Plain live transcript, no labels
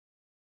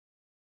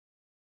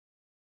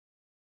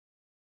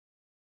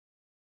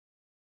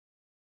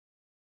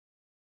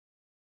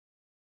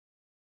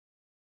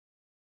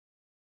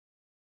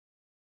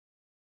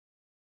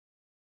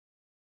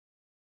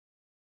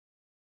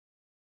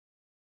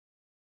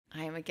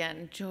I am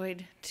again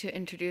joyed to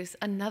introduce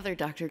another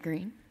Dr.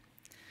 Green.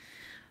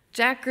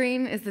 Jack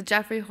Green is the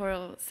Jeffrey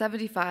Horrell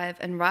 75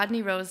 and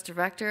Rodney Rose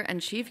Director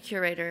and Chief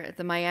Curator at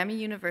the Miami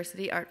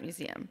University Art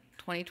Museum,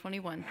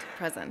 2021 to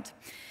present,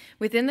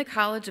 within the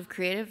College of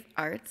Creative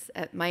Arts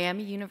at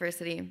Miami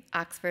University,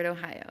 Oxford,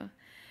 Ohio.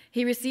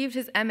 He received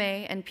his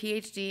MA and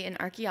PhD in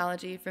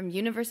archaeology from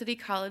University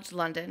College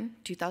London,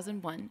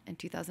 2001 and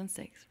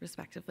 2006,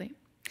 respectively.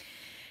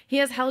 He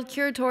has held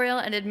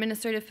curatorial and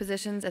administrative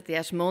positions at the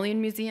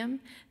Ashmolean Museum,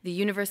 the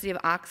University of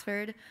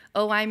Oxford,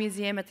 OI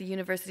Museum at the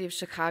University of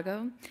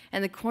Chicago,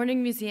 and the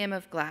Corning Museum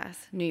of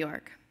Glass, New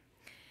York.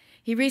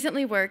 He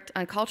recently worked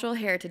on cultural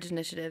heritage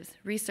initiatives,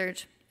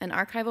 research, and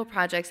archival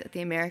projects at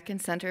the American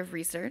Center of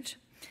Research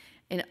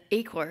in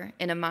Acre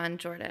in Amman,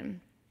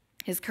 Jordan.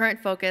 His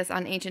current focus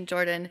on ancient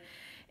Jordan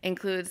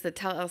includes the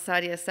Tel El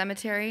Sadia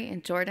Cemetery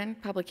in Jordan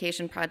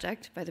publication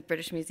project by the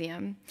British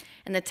Museum,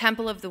 and the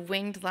Temple of the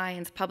Winged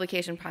Lions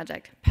publication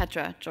project,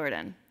 Petra,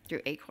 Jordan,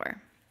 through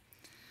Acre.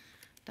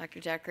 Dr.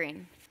 Jack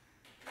Green.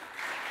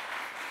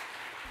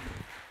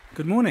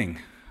 Good morning.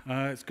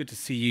 It's good to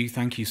see you.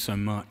 Thank you so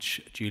much,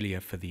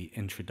 Julia, for the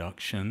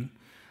introduction.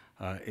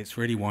 It's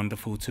really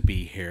wonderful to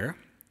be here.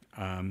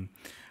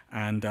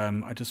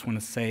 I just want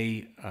to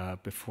say,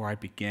 before I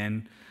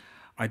begin,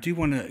 I do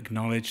want to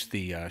acknowledge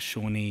the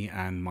Shawnee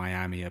and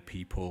Miami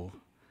people,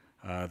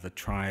 the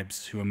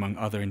tribes who, among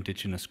other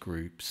indigenous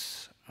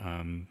groups,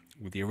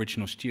 were the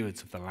original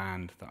stewards of the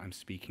land that I'm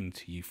speaking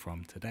to you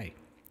from today.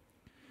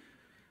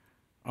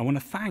 I want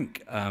to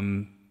thank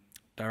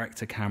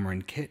Director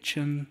Cameron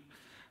Kitchen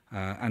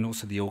and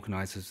also the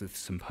organizers of the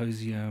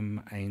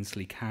Symposium,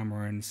 Ainsley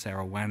Cameron,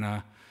 Sarah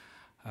Wenner,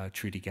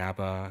 Trudy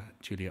Gabber,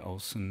 Julia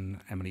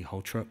Olson, Emily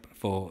Holtrup,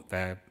 for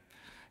their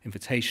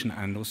invitation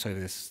and also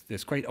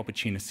this great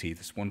opportunity,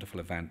 this wonderful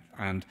event.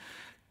 And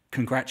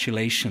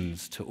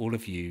congratulations to all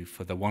of you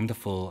for the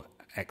wonderful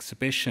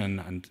exhibition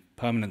and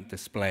permanent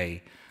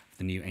display of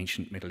the new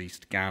Ancient Middle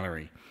East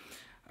Gallery.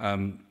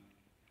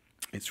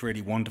 It's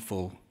really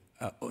wonderful,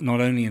 not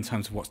only in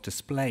terms of what's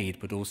displayed,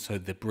 but also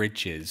the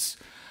bridges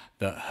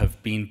that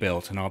have been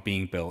built and are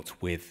being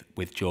built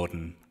with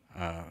Jordan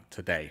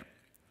today.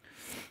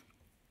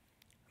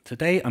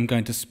 Today, I'm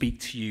going to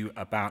speak to you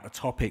about a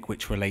topic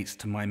which relates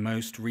to my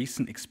most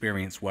recent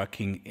experience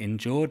working in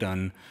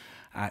Jordan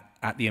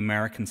at the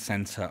American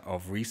Center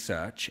of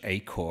Research,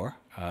 ACOR,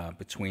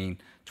 between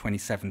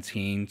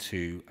 2017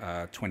 to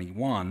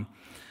 21,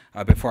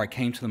 before I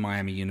came to the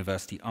Miami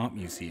University Art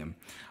Museum.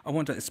 I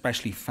want to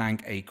especially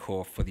thank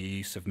ACOR for the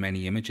use of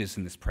many images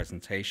in this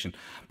presentation,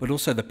 but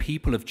also the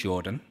people of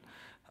Jordan,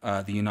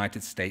 the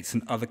United States,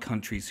 and other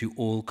countries who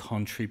all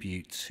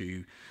contribute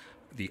to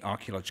the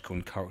archaeological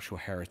and cultural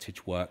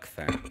heritage work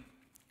there.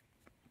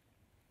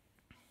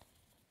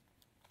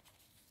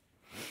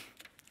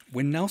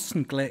 When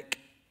Nelson Glick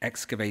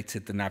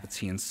excavated the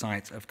Nabataean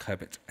site of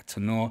Khirbet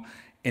et-Tanur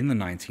in the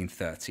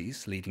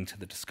 1930s, leading to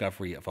the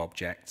discovery of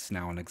objects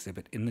now on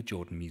exhibit in the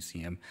Jordan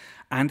Museum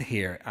and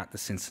here at the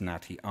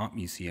Cincinnati Art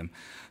Museum,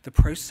 the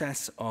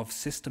process of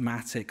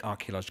systematic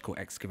archaeological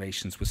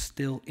excavations was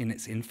still in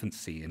its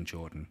infancy in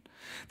Jordan.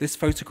 This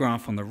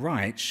photograph on the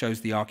right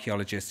shows the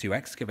archaeologists who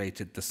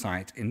excavated the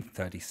site in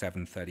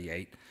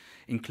 37-38,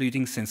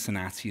 including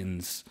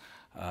Cincinnatians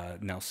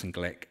Nelson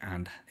Glick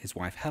and his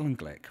wife Helen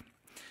Glick,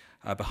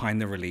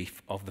 behind the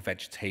relief of the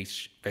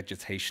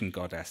vegetation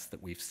goddess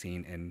that we've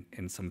seen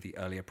in some of the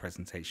earlier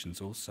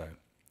presentations also.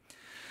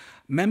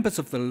 Members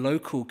of the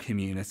local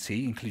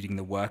community, including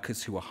the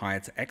workers who were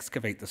hired to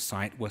excavate the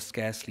site, were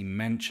scarcely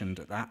mentioned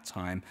at that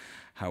time.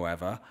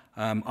 However,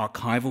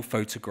 archival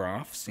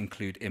photographs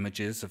include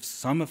images of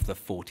some of the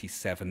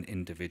 47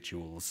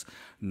 individuals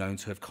known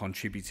to have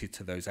contributed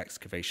to those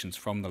excavations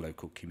from the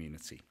local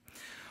community.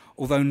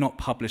 Although not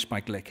published by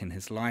Glick in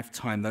his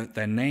lifetime,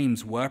 their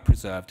names were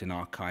preserved in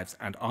archives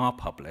and are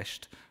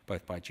published,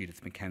 both by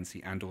Judith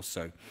Mackenzie and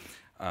also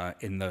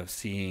in the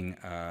Seeing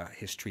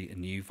History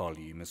Anew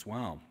volume as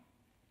well.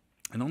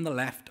 And on the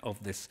left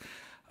of this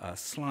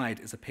slide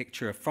is a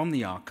picture from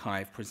the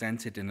archive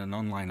presented in an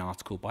online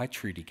article by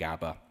Trudy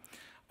Gabber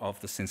of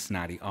the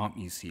Cincinnati Art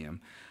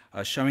Museum,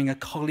 showing a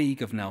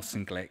colleague of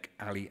Nelson Glick,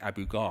 Ali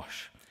Abu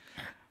Ghosh,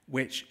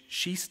 which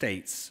she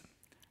states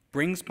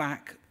brings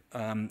back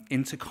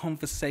into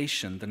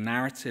conversation the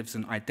narratives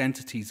and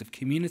identities of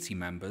community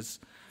members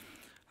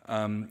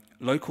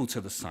local to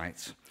the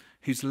site,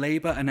 whose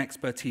labor and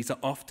expertise are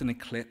often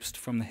eclipsed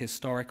from the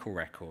historical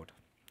record.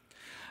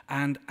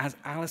 And as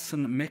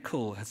Alison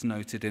Mickle has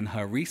noted in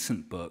her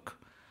recent book,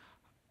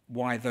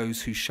 Why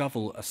Those Who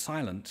Shovel Are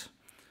Silent,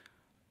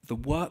 the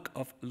work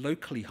of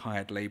locally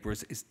hired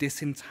laborers is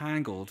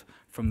disentangled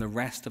from the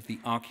rest of the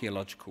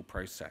archaeological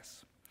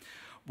process.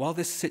 While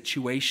this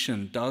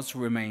situation does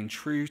remain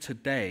true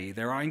today,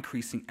 there are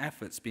increasing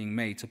efforts being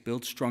made to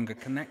build stronger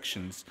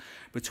connections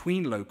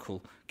between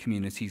local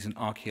communities and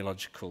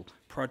archaeological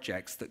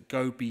projects that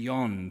go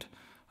beyond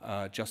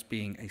just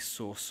being a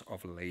source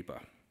of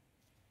labor.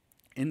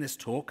 In this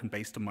talk, and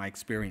based on my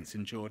experience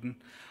in Jordan,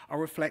 I'll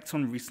reflect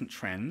on recent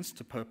trends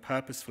to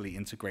purposefully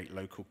integrate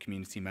local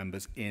community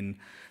members in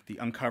the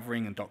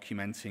uncovering and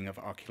documenting of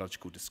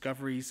archaeological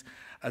discoveries,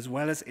 as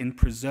well as in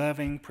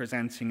preserving,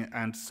 presenting,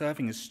 and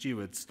serving as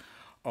stewards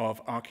of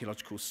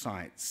archaeological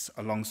sites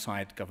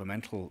alongside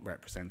governmental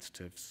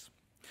representatives.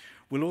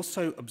 We'll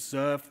also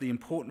observe the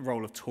important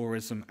role of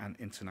tourism and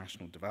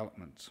international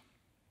development.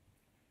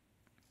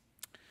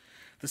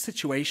 The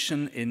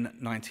situation in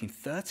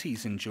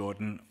 1930s in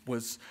Jordan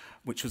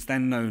which was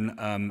then known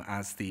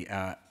as the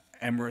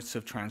Emirate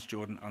of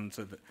Transjordan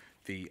under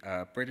the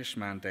British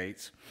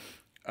mandate,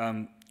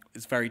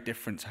 is very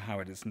different to how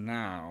it is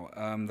now.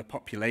 The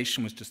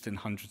population was just in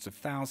hundreds of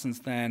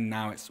thousands then.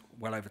 Now it's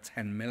well over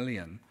 10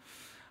 million.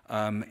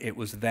 It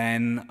was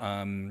then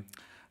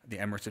the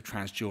Emirate of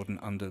Transjordan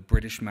under the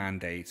British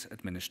mandate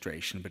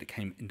administration, but it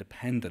became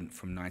independent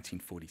from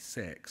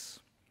 1946.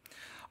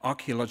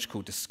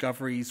 Archaeological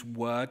discoveries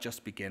were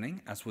just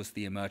beginning, as was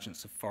the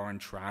emergence of foreign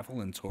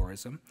travel and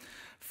tourism.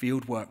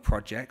 Fieldwork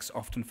projects,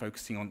 often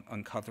focusing on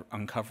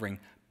uncovering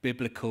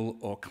biblical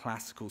or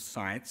classical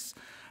sites.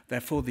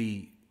 Therefore,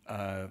 the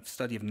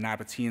study of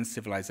Nabataean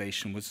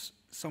civilization was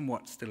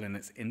somewhat still in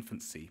its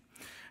infancy.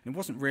 And it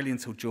wasn't really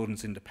until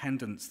Jordan's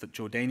independence that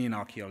Jordanian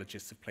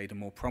archaeologists have played a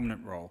more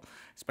prominent role,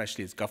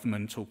 especially as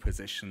governmental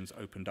positions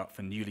opened up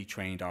for newly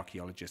trained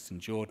archaeologists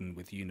in Jordan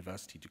with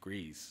university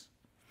degrees.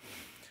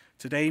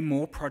 Today,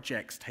 more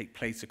projects take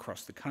place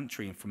across the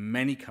country and from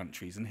many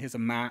countries, and here's a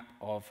map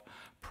of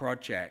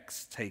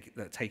projects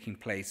that are taking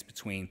place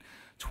between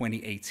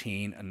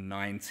 2018 and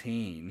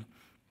 19.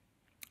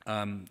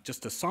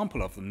 Just a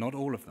sample of them, not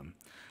all of them.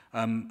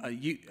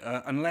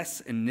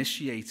 Unless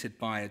initiated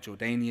by a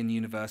Jordanian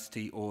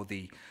university or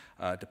the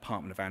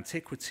Department of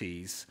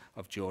Antiquities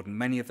of Jordan,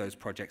 many of those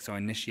projects are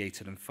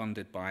initiated and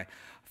funded by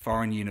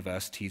foreign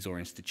universities or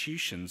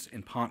institutions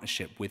in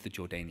partnership with the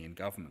Jordanian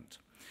government.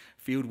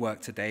 Fieldwork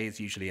today is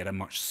usually at a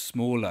much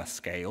smaller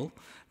scale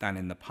than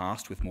in the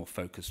past, with more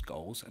focused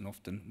goals and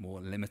often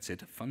more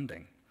limited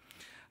funding.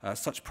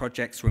 Such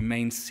projects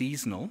remain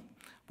seasonal,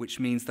 which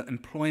means that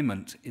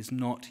employment is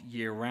not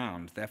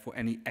year-round. Therefore,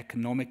 any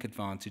economic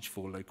advantage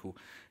for local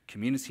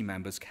community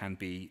members can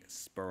be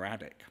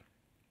sporadic.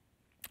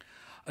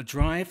 A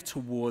drive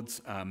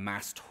towards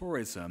mass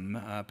tourism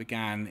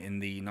began in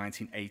the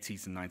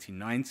 1980s and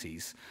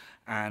 1990s,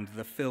 and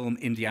the film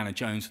Indiana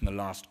Jones and the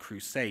Last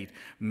Crusade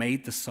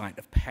made the site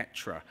of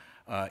Petra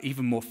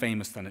even more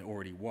famous than it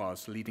already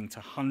was, leading to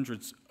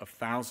hundreds of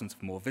thousands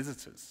of more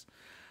visitors.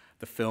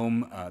 The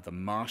film The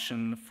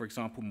Martian, for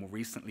example, more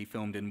recently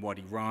filmed in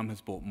Wadi Rum,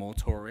 has brought more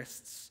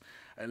tourists,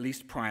 at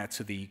least prior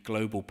to the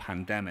global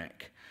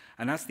pandemic.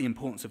 And as the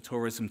importance of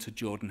tourism to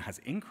Jordan has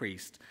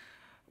increased,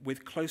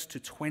 with close to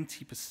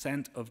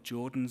 20% of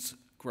Jordan's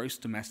gross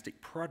domestic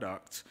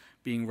product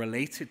being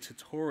related to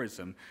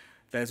tourism,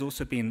 there's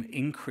also been an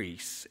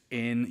increase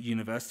in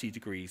university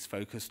degrees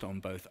focused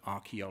on both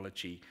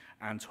archaeology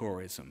and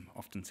tourism,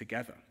 often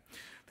together.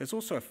 There's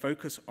also a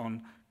focus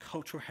on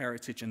cultural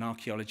heritage and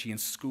archaeology in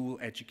school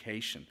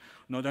education,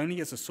 not only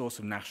as a source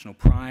of national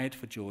pride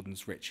for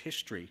Jordan's rich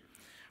history,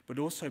 but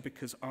also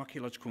because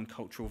archaeological and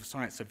cultural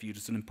sites are viewed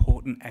as an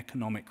important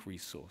economic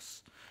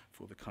resource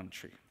for the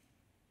country.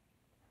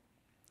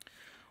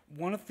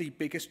 One of the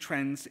biggest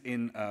trends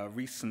in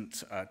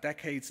recent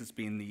decades has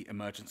been the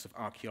emergence of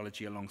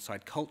archaeology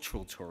alongside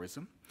cultural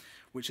tourism,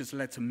 which has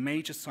led to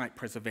major site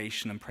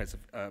preservation and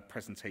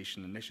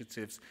presentation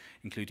initiatives,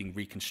 including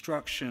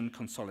reconstruction,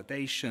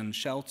 consolidation,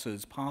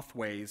 shelters,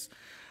 pathways,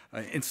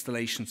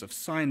 installations of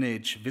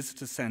signage,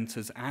 visitor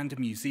centers, and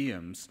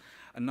museums,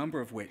 a number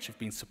of which have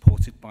been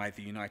supported by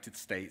the United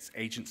States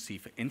Agency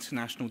for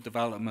International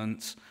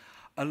Development,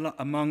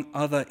 among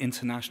other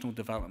international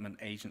development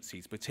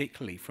agencies,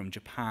 particularly from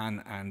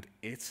Japan and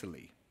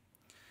Italy.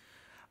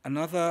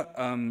 Another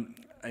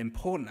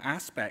important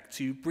aspect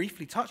to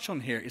briefly touch on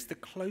here is the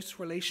close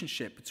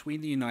relationship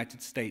between the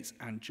United States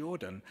and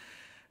Jordan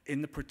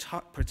in the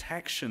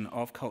protection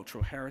of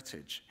cultural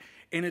heritage.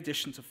 In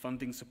addition to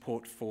funding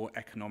support for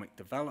economic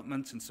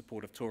development and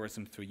support of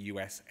tourism through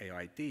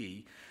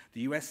USAID,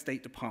 the US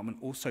State Department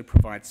also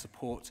provides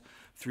support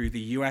through the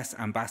US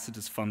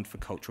Ambassador's Fund for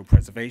Cultural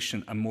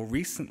Preservation, and more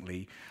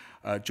recently,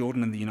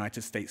 Jordan and the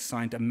United States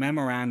signed a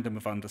memorandum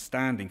of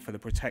understanding for the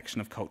protection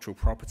of cultural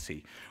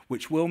property,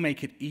 which will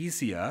make it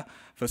easier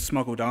for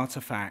smuggled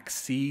artifacts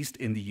seized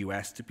in the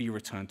US to be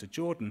returned to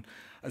Jordan,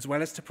 as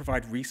well as to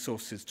provide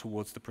resources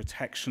towards the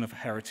protection of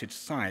heritage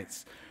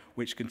sites,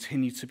 which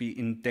continue to be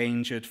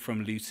endangered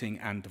from looting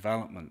and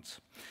development.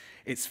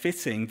 It's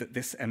fitting that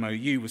this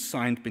MOU was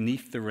signed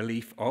beneath the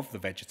relief of the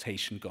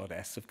vegetation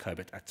goddess of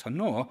Khebet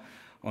at-Tanur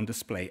on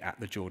display at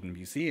the Jordan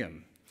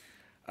Museum.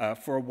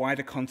 For a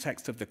wider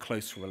context of the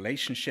close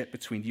relationship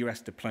between US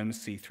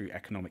diplomacy through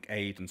economic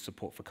aid and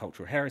support for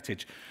cultural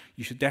heritage,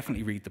 you should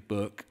definitely read the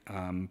book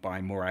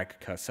by Morag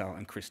Kersel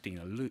and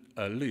Christina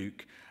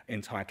Luke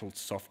entitled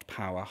Soft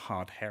Power,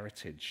 Hard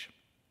Heritage.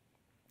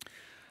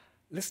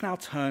 Let's now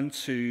turn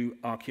to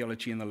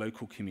archaeology in the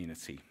local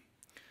community.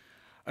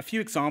 A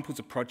few examples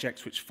of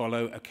projects which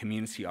follow a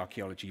community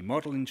archaeology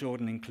model in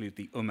Jordan include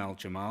the El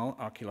Jamal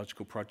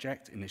archaeological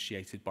project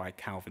initiated by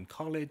Calvin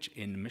College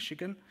in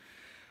Michigan,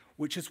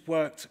 which has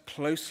worked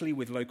closely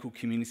with local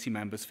community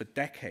members for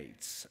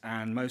decades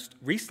and most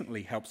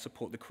recently helped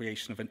support the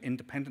creation of an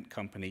independent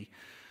company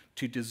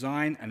to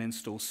design and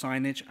install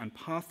signage and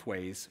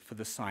pathways for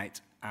the site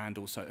and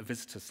also a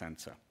visitor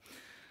center.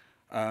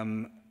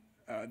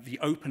 The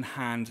Open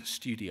Hand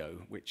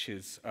Studio, which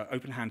is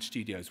Open Hand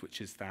Studios,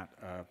 which is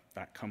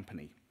that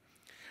company.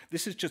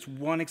 This is just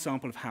one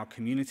example of how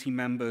community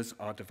members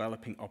are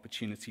developing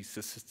opportunities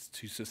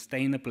to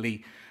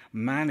sustainably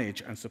manage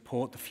and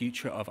support the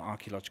future of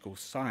archaeological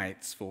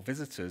sites for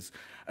visitors,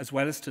 as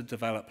well as to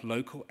develop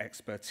local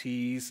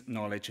expertise,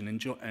 knowledge, and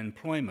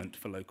employment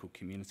for local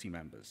community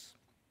members.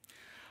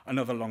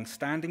 Another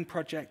long-standing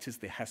project is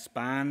the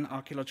Hespan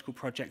archaeological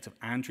project of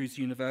Andrews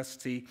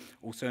University,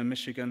 also in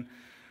Michigan,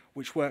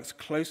 which works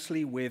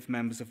closely with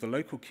members of the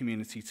local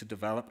community to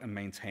develop and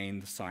maintain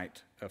the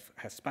site of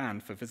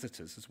Hespan for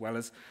visitors, as well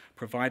as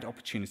provide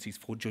opportunities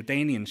for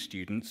Jordanian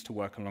students to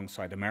work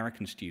alongside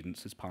American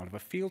students as part of a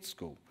field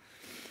school.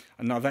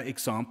 Another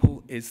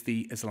example is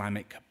the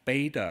Islamic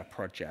Beda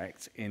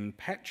project in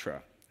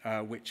Petra,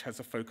 which has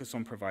a focus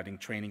on providing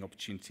training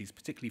opportunities,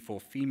 particularly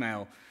for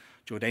female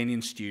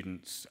Jordanian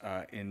students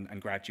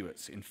and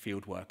graduates in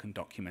fieldwork and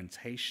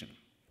documentation.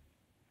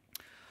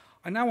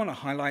 I now want to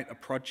highlight a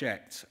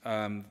project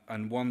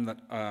and one that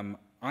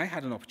I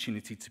had an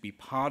opportunity to be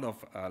part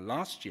of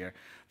last year,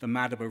 the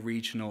Madaba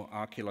Regional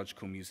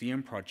Archaeological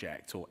Museum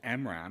Project, or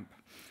MRAMP,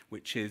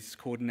 which is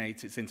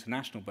coordinated, it's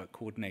international, but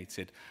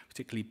coordinated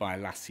particularly by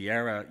La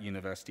Sierra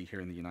University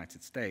here in the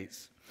United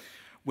States,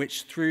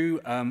 which through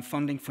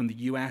funding from the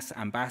US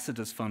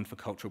Ambassador's Fund for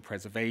Cultural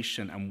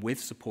Preservation and with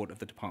support of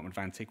the Department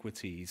of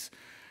Antiquities,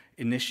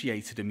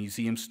 initiated a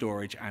museum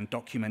storage and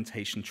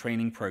documentation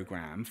training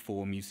program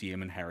for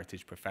museum and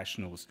heritage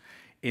professionals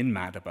in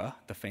Madaba,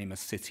 the famous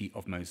city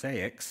of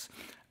mosaics,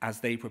 as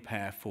they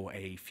prepare for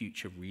a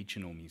future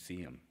regional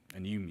museum, a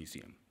new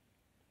museum.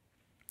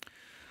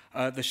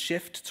 The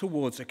shift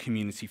towards a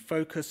community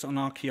focus on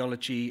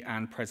archaeology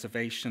and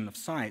preservation of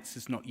sites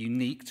is not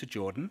unique to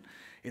Jordan.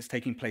 It's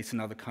taking place in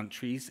other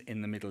countries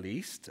in the Middle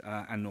East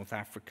and North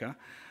Africa.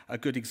 A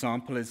good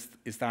example is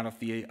that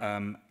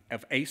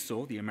of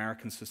ASOR, the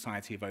American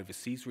Society of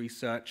Overseas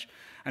Research,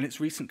 and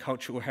its recent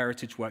cultural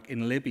heritage work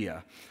in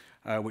Libya,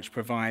 which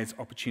provides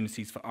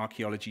opportunities for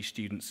archaeology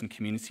students and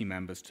community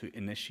members to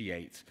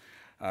initiate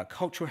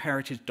cultural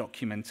heritage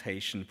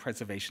documentation,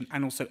 preservation,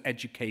 and also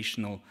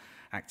educational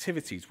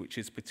activities, which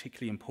is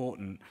particularly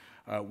important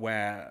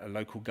where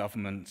local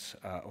government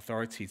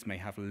authorities may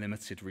have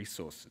limited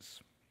resources.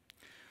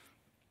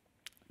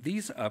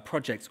 These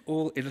projects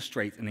all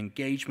illustrate an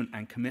engagement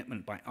and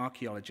commitment by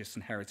archaeologists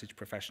and heritage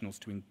professionals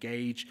to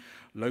engage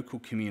local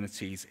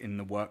communities in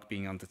the work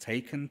being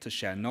undertaken, to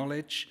share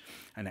knowledge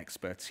and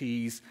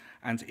expertise,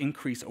 and to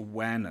increase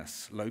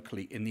awareness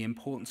locally in the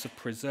importance of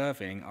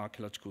preserving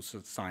archaeological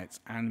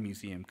sites and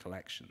museum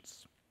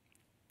collections.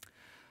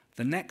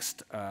 The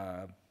next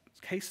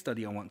case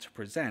study I want to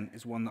present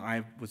is one that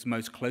I was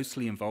most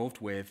closely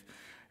involved with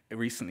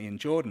recently in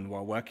Jordan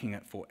while working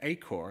for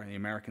ACOR, the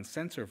American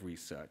Center of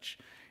Research,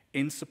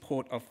 in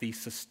support of the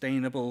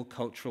Sustainable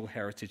Cultural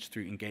Heritage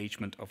Through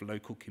Engagement of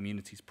Local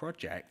Communities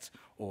project,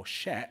 or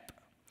SHEP,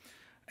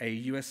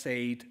 a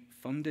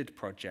USAID-funded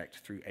project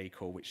through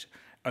ACOR, which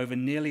over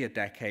nearly a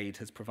decade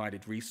has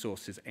provided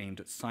resources aimed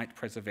at site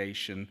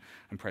preservation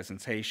and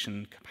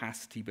presentation,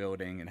 capacity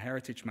building and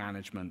heritage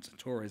management,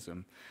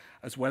 tourism,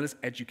 as well as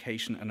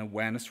education and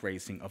awareness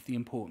raising of the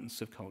importance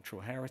of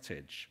cultural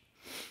heritage.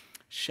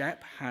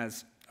 SHEP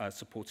has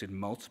supported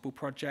multiple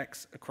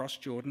projects across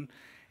Jordan,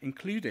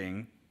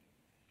 including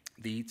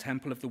the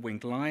Temple of the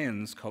Winged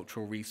Lions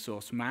Cultural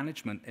Resource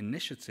Management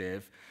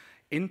Initiative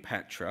in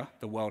Petra,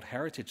 the World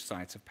Heritage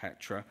Site of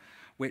Petra,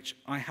 which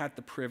I had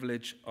the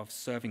privilege of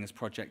serving as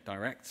project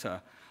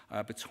director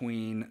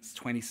between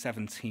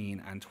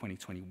 2017 and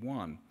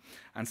 2021.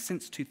 And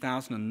since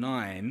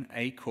 2009,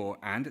 ACOR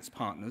and its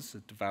partners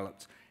have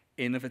developed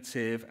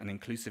innovative and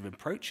inclusive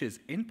approaches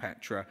in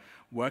Petra,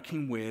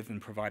 working with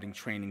and providing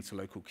training to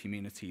local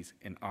communities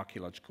in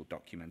archaeological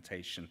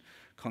documentation,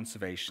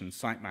 conservation,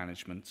 site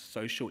management,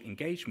 social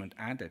engagement,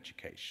 and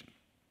education.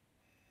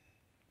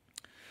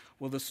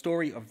 Well, the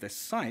story of this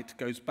site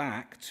goes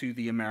back to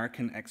the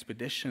American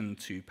expedition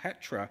to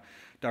Petra,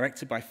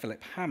 directed by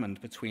Philip Hammond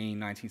between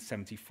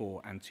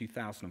 1974 and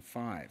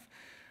 2005.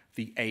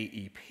 The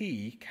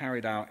AEP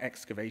carried out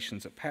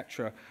excavations at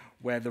Petra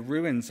where the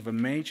ruins of a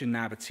major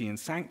Nabataean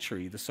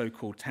sanctuary, the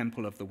so-called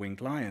Temple of the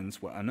Winged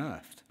Lions, were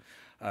unearthed.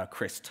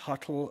 Chris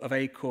Tuttle of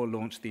ACOR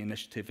launched the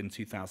initiative in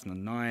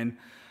 2009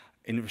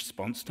 in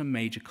response to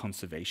major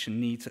conservation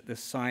needs at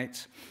this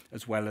site,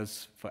 as well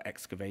as for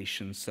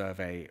excavation,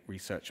 survey,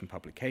 research, and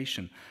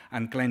publication.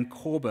 And Glenn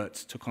Corbett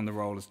took on the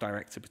role as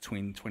director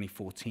between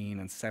 2014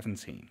 and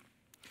 2017.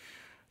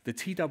 The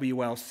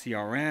TWL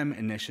CRM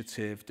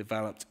initiative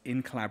developed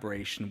in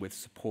collaboration with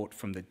support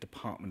from the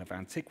Department of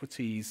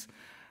Antiquities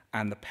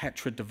and the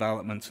Petra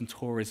Development and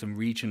Tourism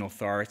Region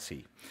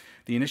Authority.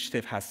 The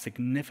initiative has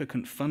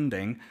significant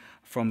funding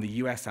from the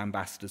US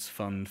Ambassador's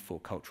Fund for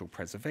Cultural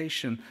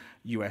Preservation,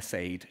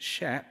 USAID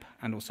SHEP,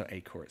 and also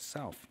ACOR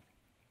itself.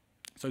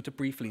 So to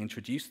briefly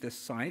introduce this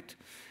site,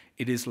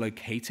 it is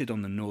located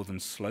on the northern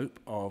slope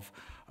of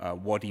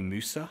Wadi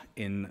Musa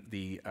in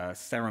the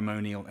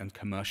ceremonial and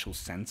commercial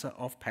center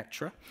of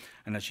Petra.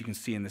 And as you can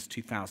see in this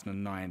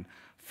 2009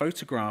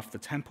 photograph, the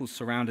temple is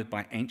surrounded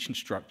by ancient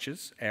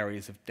structures,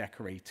 areas of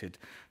decorated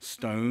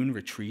stone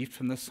retrieved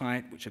from the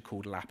site, which are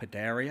called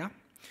lapidaria,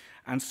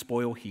 and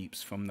spoil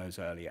heaps from those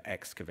earlier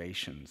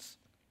excavations.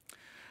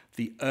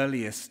 The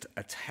earliest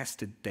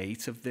attested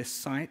date of this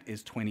site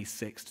is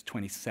 26 to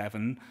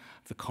 27,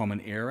 the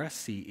Common Era,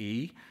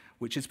 CE,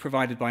 which is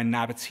provided by a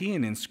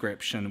Nabataean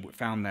inscription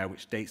found there,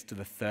 which dates to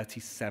the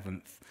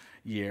 37th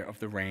year of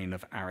the reign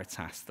of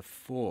Aretas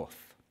IV.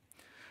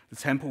 The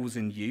temple was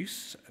in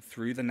use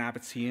through the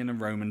Nabataean and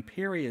Roman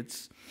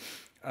periods,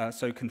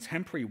 so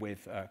contemporary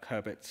with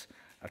Khirbet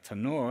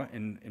Tanur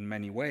in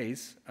many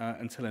ways,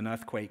 until an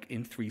earthquake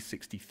in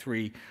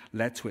 363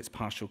 led to its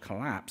partial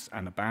collapse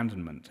and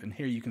abandonment. And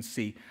here you can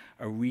see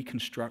a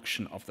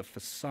reconstruction of the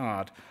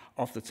facade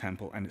of the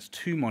temple and its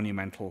two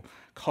monumental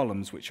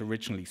columns, which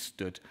originally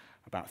stood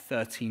about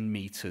 13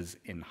 meters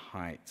in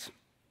height.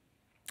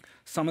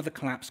 Some of the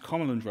collapsed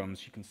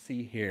columns you can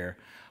see here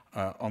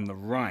on the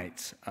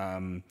right,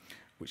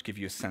 which give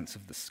you a sense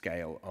of the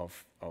scale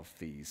of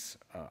these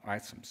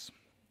items.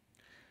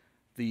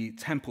 The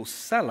temple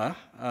cellar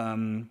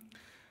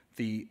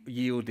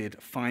yielded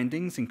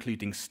findings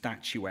including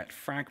statuette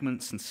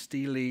fragments and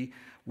stelae,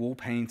 wall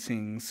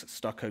paintings,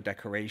 stucco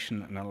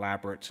decoration, and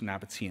elaborate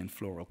Nabataean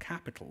floral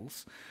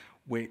capitals,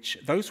 which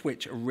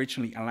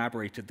originally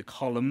elaborated the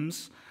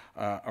columns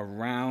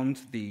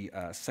around the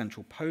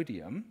central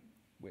podium,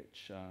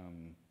 which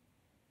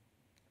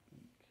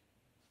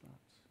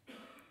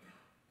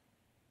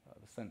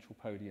the central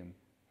podium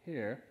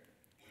here,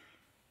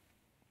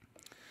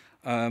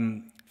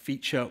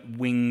 feature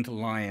winged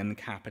lion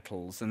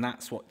capitals, and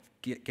that's what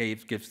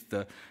gives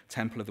the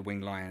Temple of the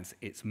Winged Lions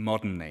its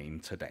modern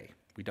name today.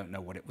 We don't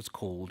know what it was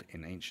called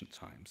in ancient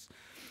times.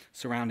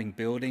 Surrounding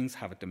buildings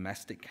have a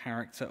domestic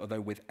character,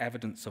 although with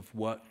evidence of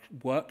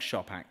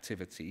workshop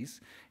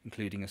activities,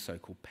 including a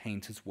so-called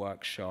painter's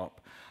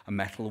workshop, a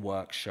metal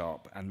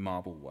workshop, and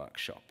marble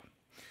workshop.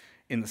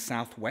 In the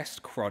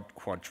southwest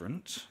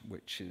quadrant,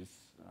 which is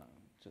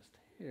just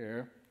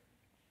here,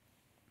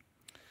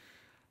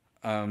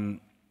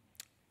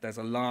 there's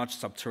a large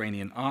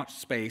subterranean arch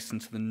space, and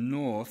to the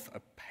north,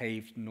 a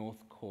paved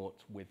north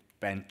court with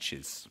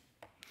benches.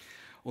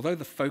 Although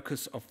the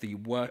focus of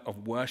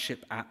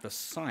worship at the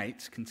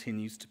site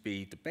continues to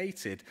be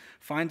debated,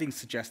 findings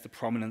suggest the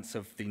prominence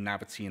of the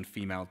Nabataean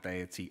female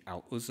deity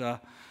Al-Uzza,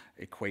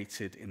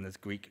 equated in the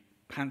Greek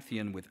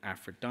pantheon with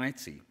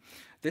Aphrodite.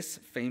 This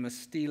famous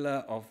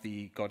stela of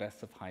the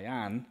goddess of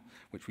Hayan,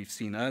 which we've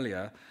seen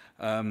earlier,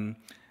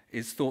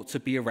 is thought to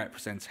be a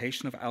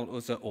representation of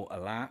Al-Uzza or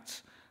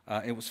Alat.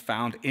 It was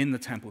found in the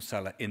temple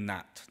cellar in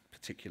that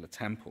particular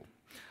temple.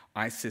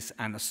 Isis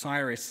and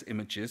Osiris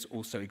images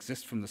also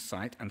exist from the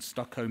site, and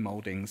stucco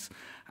moldings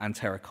and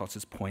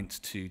terracottas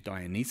point to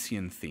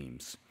Dionysian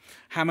themes.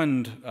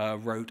 Hammond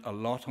wrote a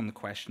lot on the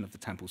question of the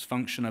temple's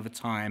function over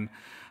time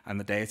and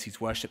the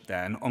deities worshipped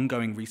there, and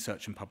ongoing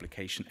research and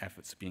publication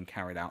efforts are being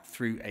carried out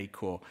through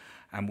ACOR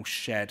and will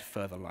shed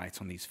further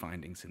light on these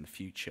findings in the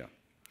future.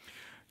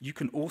 You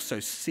can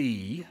also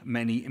see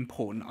many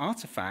important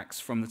artifacts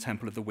from the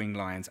Temple of the Winged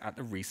Lions at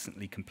the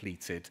recently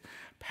completed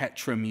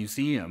Petra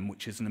Museum,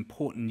 which is an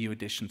important new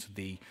addition to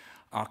the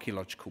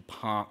archaeological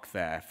park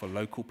there for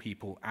local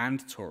people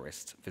and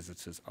tourist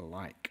visitors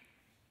alike.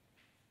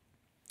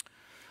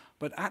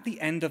 But at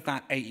the end of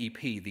that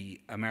AEP,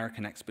 the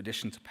American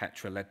expedition to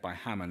Petra led by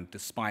Hammond,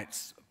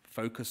 despite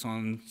focus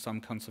on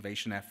some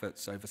conservation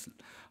efforts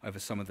over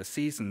some of the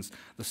seasons,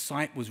 the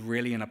site was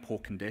really in a poor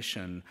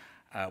condition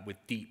with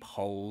deep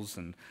holes,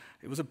 and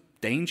it was a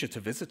danger to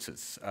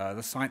visitors.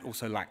 The site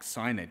also lacked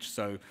signage,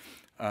 so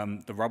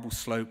the rubble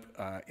slope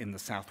in the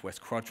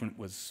southwest quadrant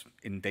was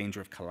in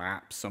danger of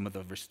collapse. Some of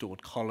the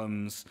restored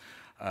columns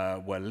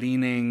were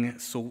leaning.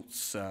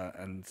 Salts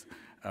and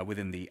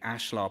within the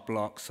ashlar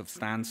blocks of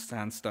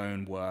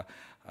sandstone were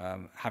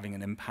having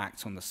an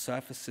impact on the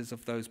surfaces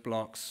of those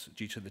blocks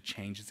due to the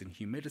changes in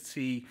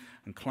humidity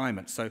and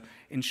climate. So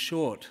in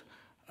short,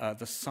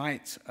 the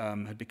site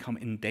had become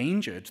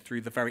endangered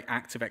through the very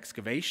active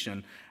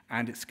excavation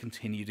and its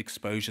continued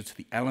exposure to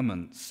the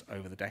elements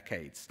over the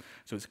decades.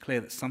 So it's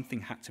clear that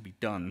something had to be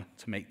done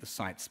to make the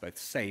sites both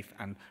safe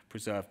and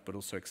preserved, but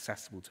also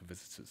accessible to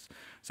visitors.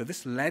 So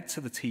this led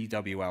to the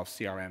TWL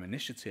CRM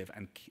initiative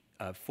and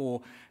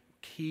 4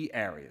 key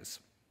areas.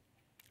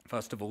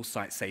 First of all,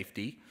 site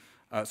safety.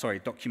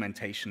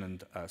 Documentation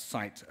and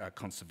site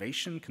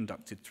conservation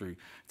conducted through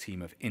a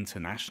team of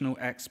international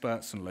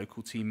experts and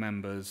local team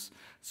members,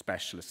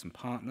 specialists and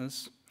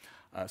partners.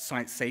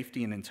 Site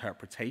safety and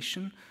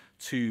interpretation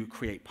to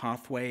create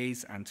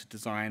pathways and to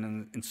design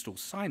and install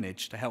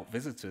signage to help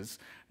visitors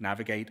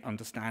navigate,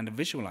 understand, and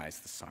visualize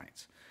the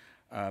site.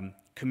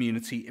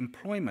 Community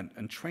employment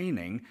and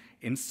training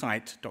in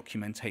site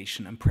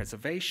documentation and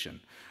preservation.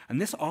 And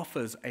this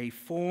offers a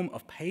form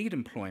of paid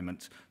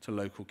employment to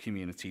local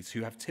communities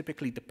who have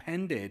typically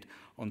depended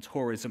on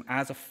tourism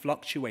as a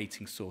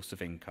fluctuating source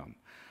of income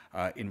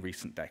in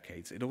recent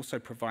decades. It also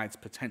provides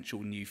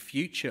potential new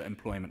future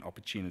employment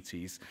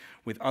opportunities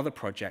with other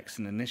projects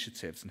and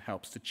initiatives and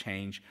helps to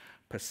change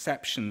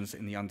perceptions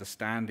in the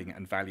understanding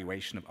and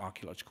valuation of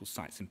archaeological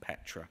sites in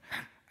Petra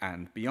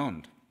and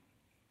beyond.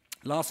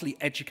 Lastly,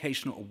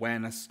 educational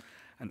awareness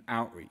and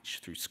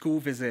outreach through school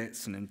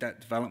visits and in-depth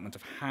development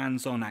of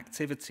hands-on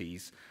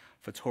activities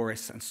for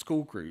tourists and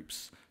school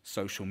groups,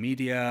 social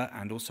media,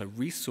 and also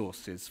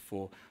resources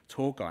for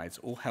tour guides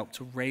all help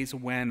to raise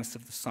awareness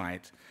of the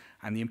site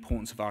and the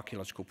importance of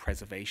archaeological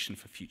preservation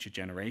for future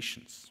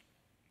generations.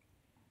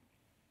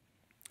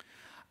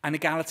 An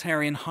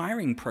egalitarian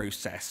hiring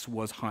process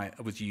was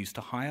used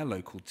to hire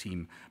local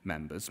team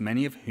members,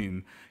 many of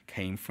whom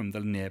came from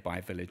the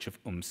nearby village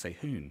of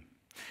Sehun.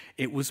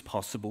 It was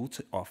possible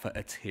to offer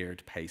a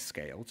tiered pay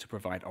scale to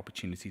provide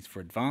opportunities for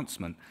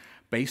advancement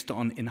based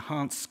on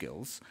enhanced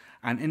skills,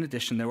 and in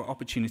addition, there were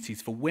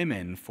opportunities for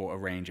women for a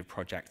range of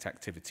project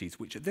activities,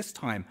 which at this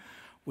time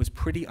was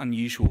pretty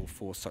unusual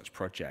for such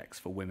projects,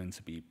 for women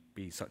to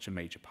be such a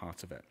major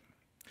part of it.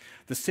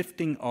 The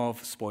sifting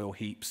of spoil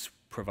heaps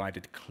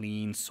provided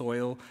clean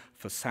soil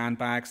for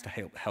sandbags to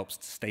help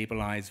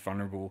stabilize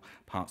vulnerable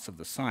parts of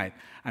the site,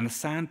 and a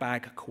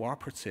sandbag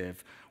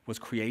cooperative was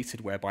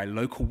created whereby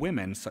local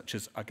women, such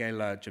as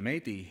Agela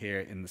Jamedi here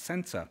in the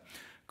center,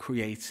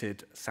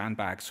 created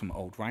sandbags from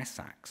old rice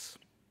sacks.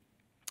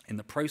 In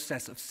the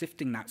process of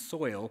sifting that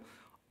soil,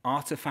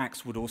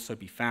 artifacts would also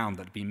be found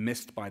that had been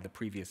missed by the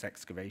previous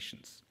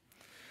excavations,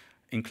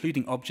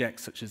 including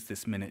objects such as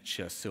this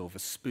miniature silver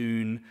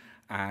spoon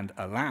and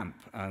a lamp,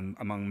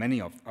 among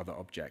many other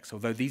objects.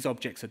 Although these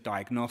objects are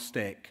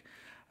diagnostic,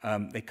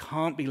 they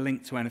can't be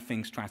linked to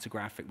anything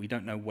stratigraphic. We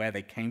don't know where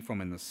they came from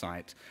in the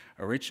site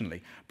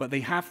originally, but they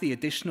have the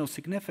additional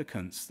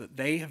significance that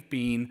they have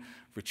been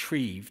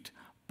retrieved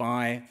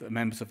by the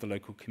members of the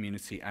local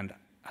community, and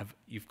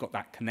you've got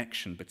that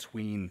connection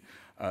between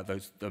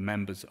the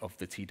members of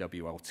the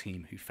TWL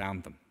team who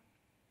found them.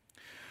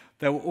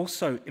 There were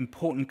also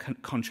important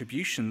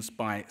contributions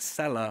by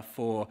SELA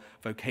for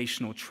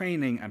vocational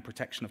training and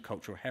protection of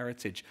cultural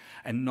heritage,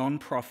 a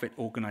non-profit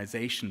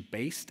organization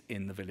based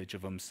in the village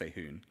of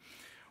Sehun,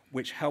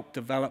 which helped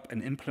develop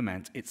and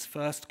implement its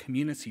first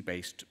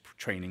community-based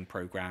training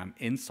program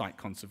in site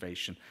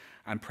conservation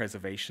and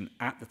preservation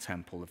at the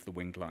Temple of the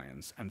Winged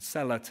Lions. And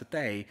SELA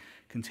today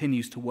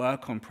continues to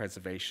work on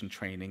preservation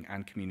training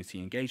and community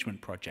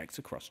engagement projects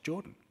across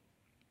Jordan.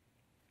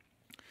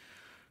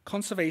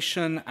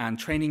 Conservation and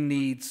training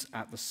needs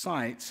at the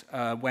site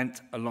went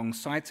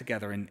alongside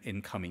together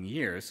in coming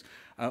years,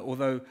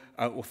 although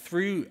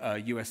through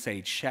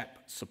USAID SHEP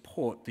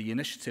support, the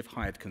initiative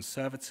hired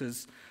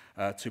conservators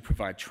to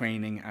provide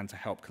training and to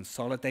help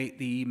consolidate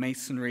the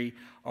masonry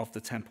of the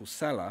temple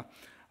cellar.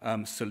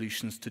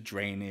 Solutions to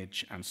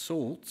drainage and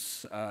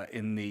salts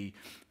in the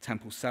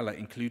temple cellar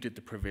included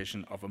the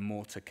provision of a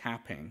mortar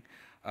capping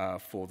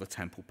for the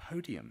temple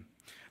podium.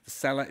 The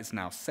cellar is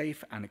now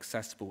safe and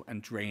accessible,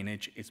 and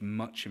drainage is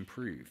much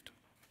improved.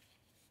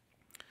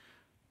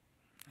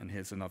 And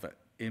here's another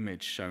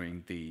image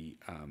showing the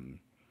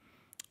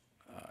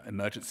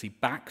emergency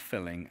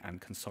backfilling and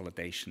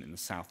consolidation in the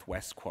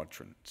southwest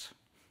quadrant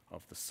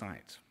of the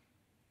site.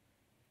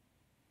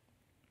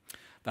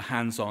 The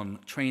hands-on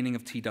training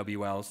of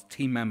TWL's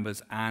team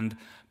members and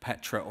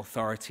Petra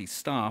Authority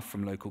staff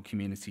from local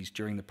communities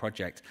during the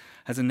project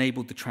has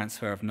enabled the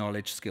transfer of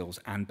knowledge, skills,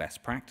 and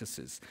best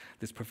practices.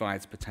 This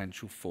provides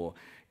potential for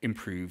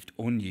improved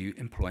or new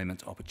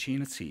employment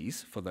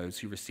opportunities for those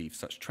who receive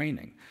such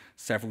training.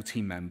 Several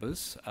team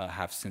members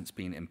have since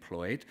been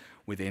employed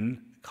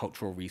within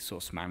cultural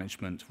resource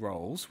management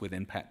roles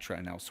within Petra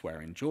and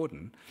elsewhere in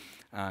Jordan.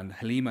 And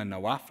Halima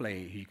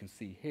Nawafle, who you can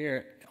see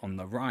here on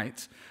the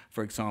right,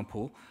 for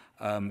example,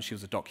 she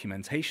was a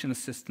documentation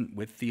assistant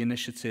with the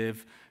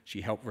initiative.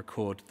 She helped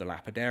record the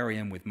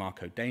lapidarium with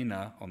Marco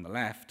Dana on the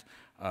left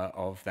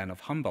of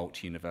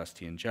Humboldt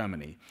University in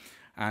Germany.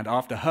 And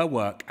after her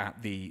work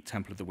at the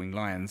Temple of the Winged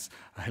Lions,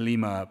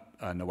 Halima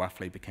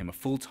Nawafle became a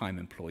full-time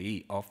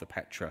employee of the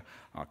Petra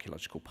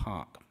Archaeological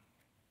Park.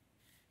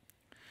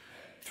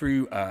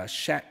 Through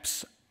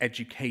SHEP's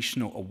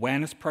educational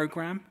awareness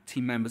program,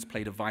 team members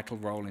played a vital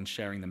role in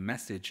sharing the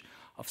message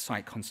of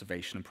site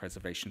conservation and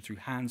preservation through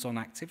hands-on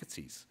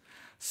activities.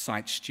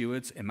 Site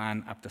stewards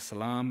Iman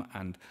Abdesalam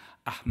and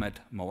Ahmed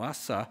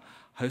Moassa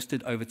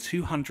hosted over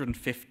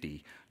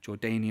 250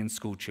 Jordanian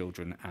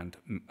schoolchildren and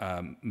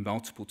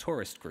multiple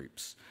tourist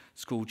groups.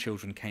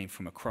 Schoolchildren came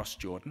from across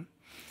Jordan,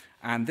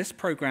 and this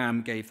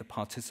program gave the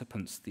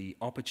participants the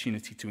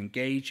opportunity to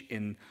engage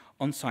in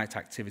on-site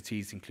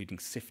activities, including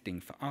sifting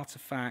for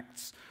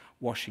artifacts,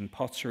 washing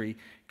pottery,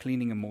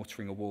 cleaning and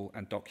mortaring a wall,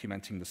 and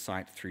documenting the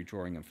site through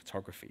drawing and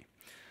photography.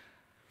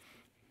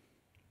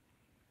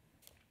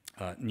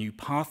 New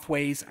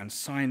pathways and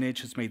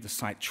signage has made the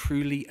site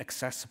truly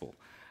accessible,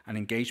 and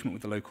engagement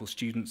with the local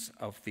students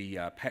of the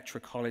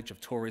Petra College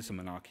of Tourism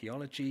and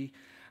Archaeology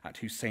at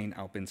Hussein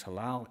al-Bin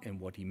Talal in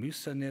Wadi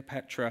Musa near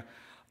Petra,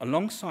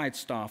 alongside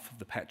staff of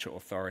the Petra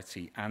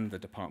Authority and the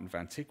Department of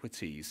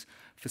Antiquities,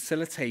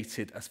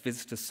 facilitated a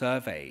visitor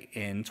survey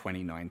in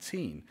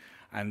 2019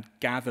 and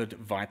gathered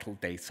vital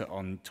data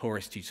on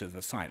tourist use of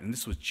the site. And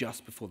this was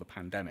just before the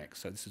pandemic,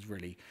 so this is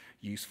really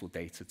useful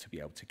data to be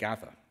able to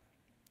gather.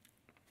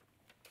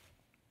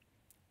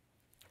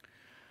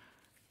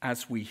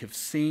 As we have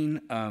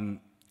seen,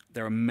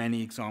 there are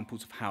many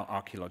examples of how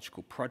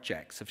archaeological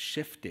projects have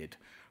shifted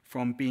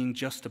from being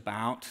just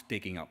about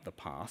digging up the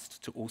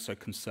past to also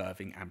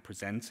conserving and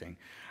presenting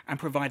and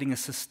providing a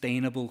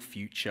sustainable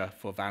future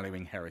for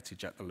valuing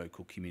heritage at the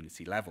local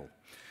community level.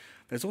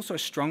 There's also a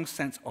strong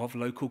sense of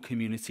local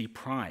community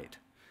pride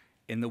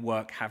in the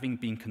work having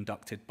been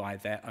conducted by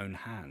their own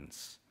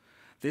hands.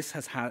 This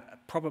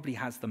probably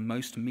has the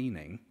most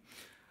meaning,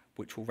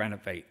 which will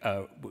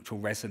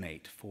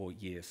resonate for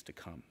years to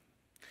come.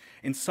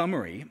 In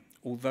summary,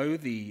 although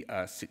the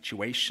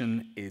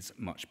situation is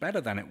much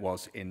better than it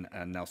was in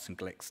Nelson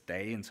Glick's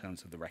day in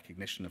terms of the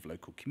recognition of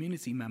local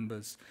community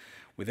members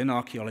within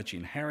archaeology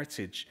and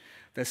heritage,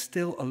 there's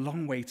still a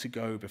long way to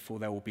go before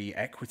there will be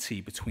equity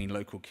between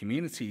local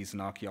communities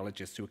and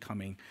archaeologists who are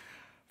coming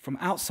from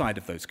outside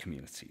of those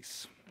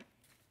communities.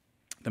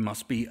 There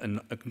must be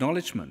an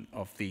acknowledgement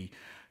of the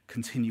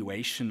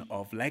continuation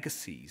of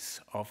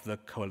legacies of the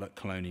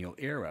colonial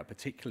era,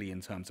 particularly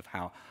in terms of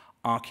how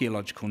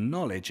archaeological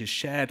knowledge is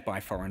shared by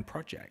foreign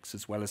projects,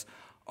 as well as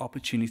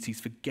opportunities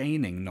for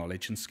gaining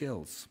knowledge and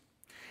skills.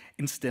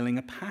 Instilling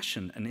a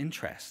passion and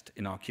interest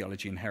in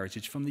archaeology and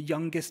heritage from the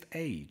youngest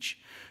age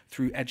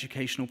through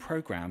educational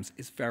programs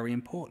is very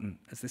important,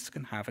 as this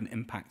can have an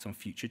impact on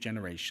future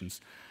generations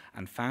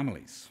and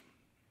families.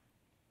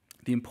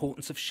 The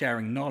importance of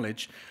sharing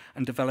knowledge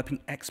and developing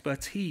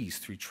expertise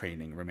through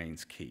training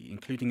remains key,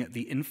 including at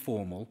the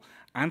informal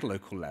and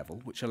local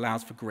level, which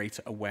allows for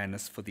greater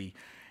awareness for the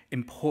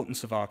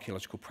importance of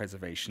archaeological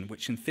preservation,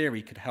 which in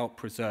theory could help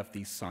preserve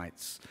these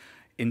sites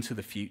into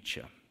the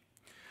future.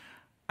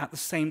 At the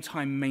same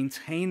time,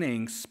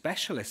 maintaining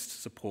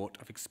specialist support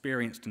of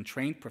experienced and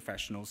trained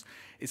professionals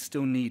is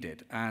still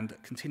needed, and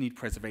continued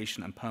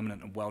preservation and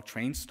permanent and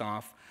well-trained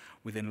staff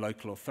within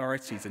local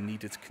authorities are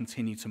needed to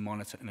continue to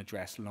monitor and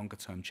address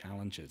longer-term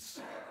challenges.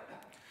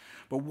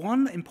 But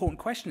one important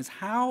question is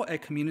how a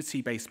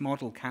community-based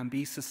model can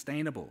be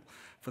sustainable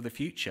for the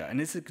future. And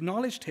it's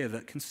acknowledged here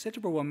that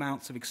considerable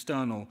amounts of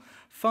external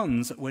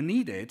funds were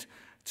needed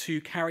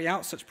to carry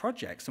out such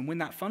projects. And when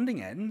that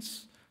funding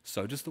ends,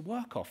 so does the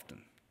work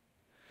often.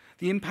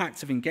 The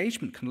impact of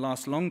engagement can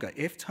last longer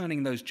if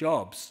turning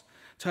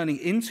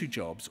into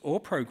jobs or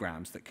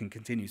programs that can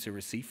continue to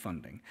receive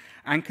funding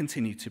and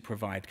continue to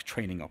provide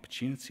training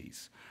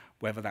opportunities,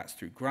 whether that's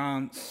through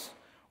grants,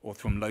 or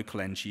from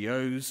local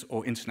NGOs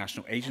or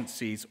international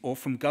agencies, or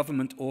from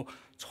government or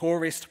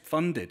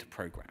tourist-funded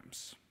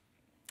programs.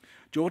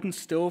 Jordan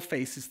still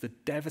faces the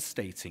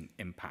devastating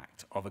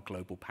impact of a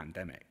global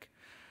pandemic,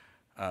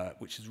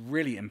 which has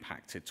really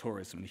impacted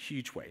tourism in a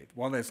huge way.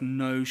 While there's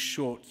no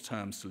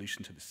short-term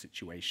solution to the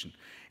situation,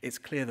 it's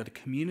clear that a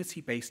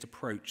community-based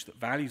approach that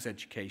values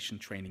education,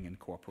 training, and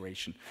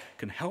cooperation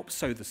can help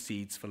sow the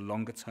seeds for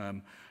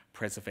longer-term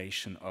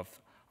preservation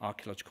of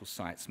archaeological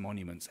sites,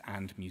 monuments,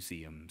 and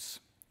museums.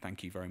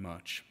 Thank you very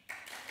much.